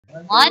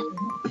1.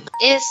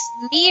 Is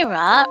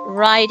Mira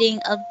riding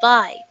a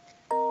bike?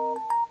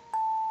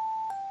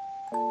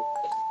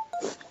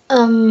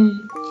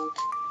 Um,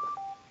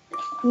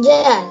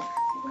 yes,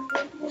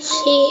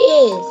 she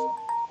is.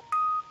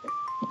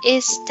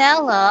 Is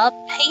Stella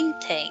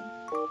painting?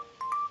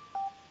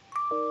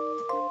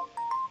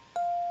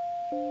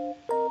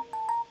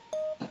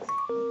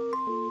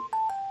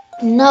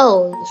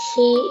 No,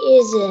 she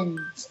isn't.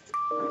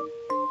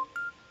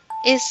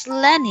 Is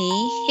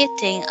Lenny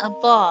hitting a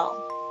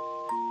ball?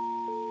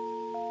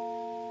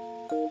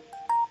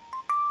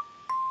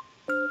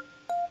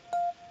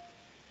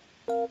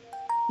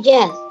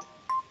 Yes,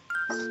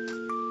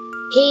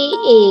 he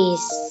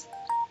is.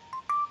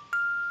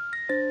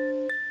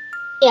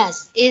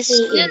 Yes, he Is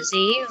is.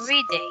 Susie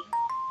reading?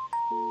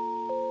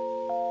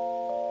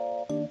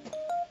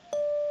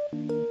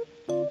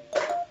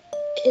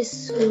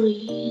 Is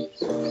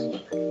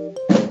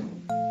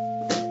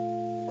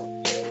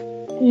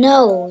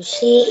No,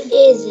 she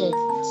isn't.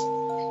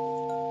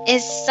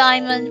 Is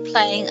Simon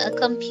playing a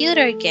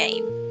computer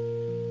game?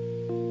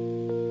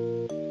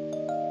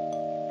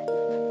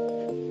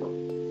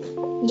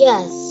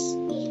 Yes,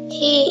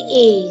 he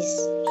is.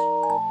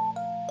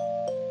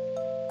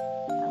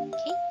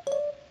 Okay.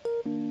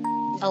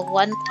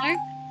 One more.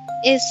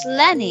 Is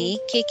Lenny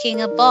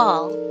kicking a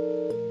ball?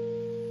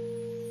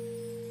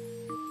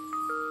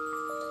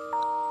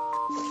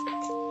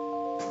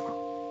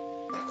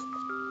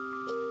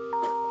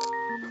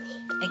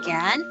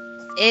 Again,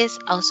 is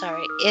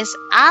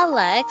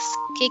Alex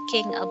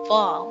kicking a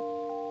ball?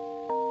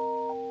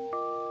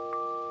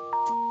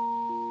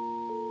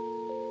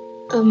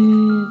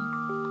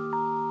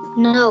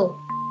 No,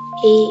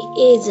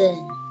 he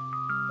isn't.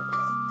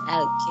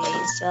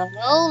 Okay, so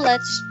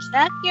let's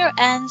check your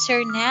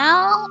answer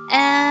now,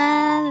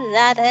 and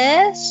that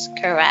is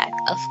correct,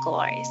 of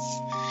course.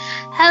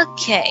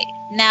 Okay,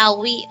 now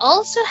we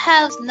also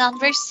have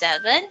number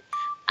 7.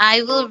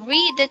 I will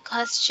read the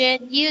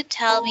question, you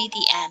tell me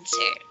the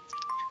answer.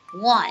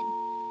 1.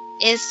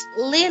 Is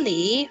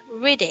Lily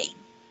reading?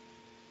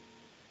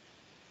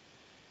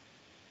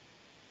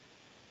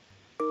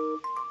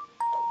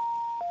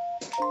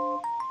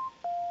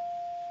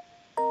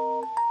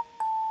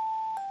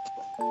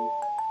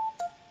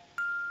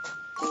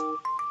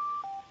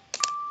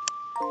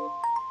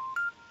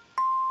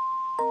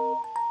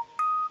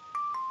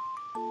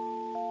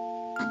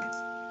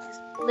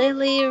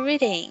 Lily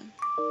reading?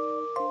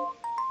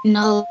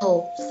 No.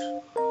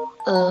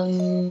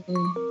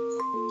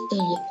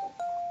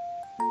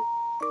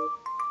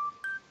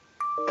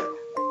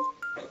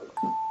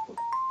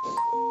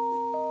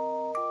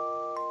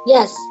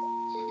 Yes,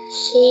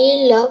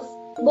 she loves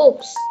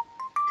books.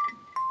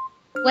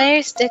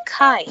 Where's the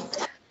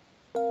kite?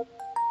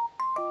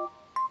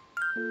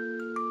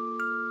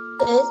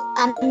 It's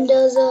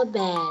under the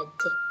bed.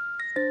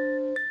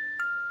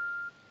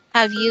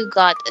 Have you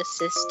got a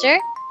sister?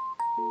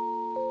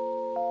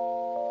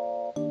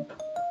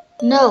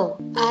 No,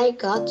 I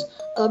got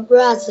a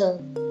brother.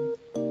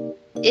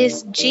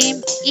 Is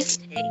Jim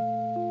eating?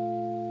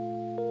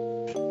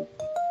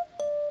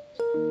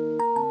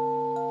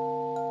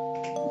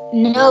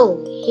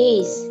 No,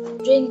 he's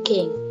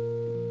drinking.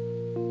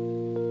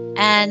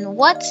 And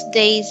what's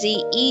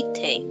Daisy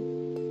eating?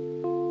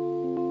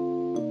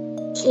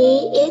 She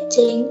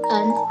eating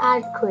an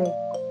ice cream.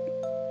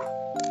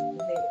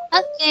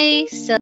 Okay, so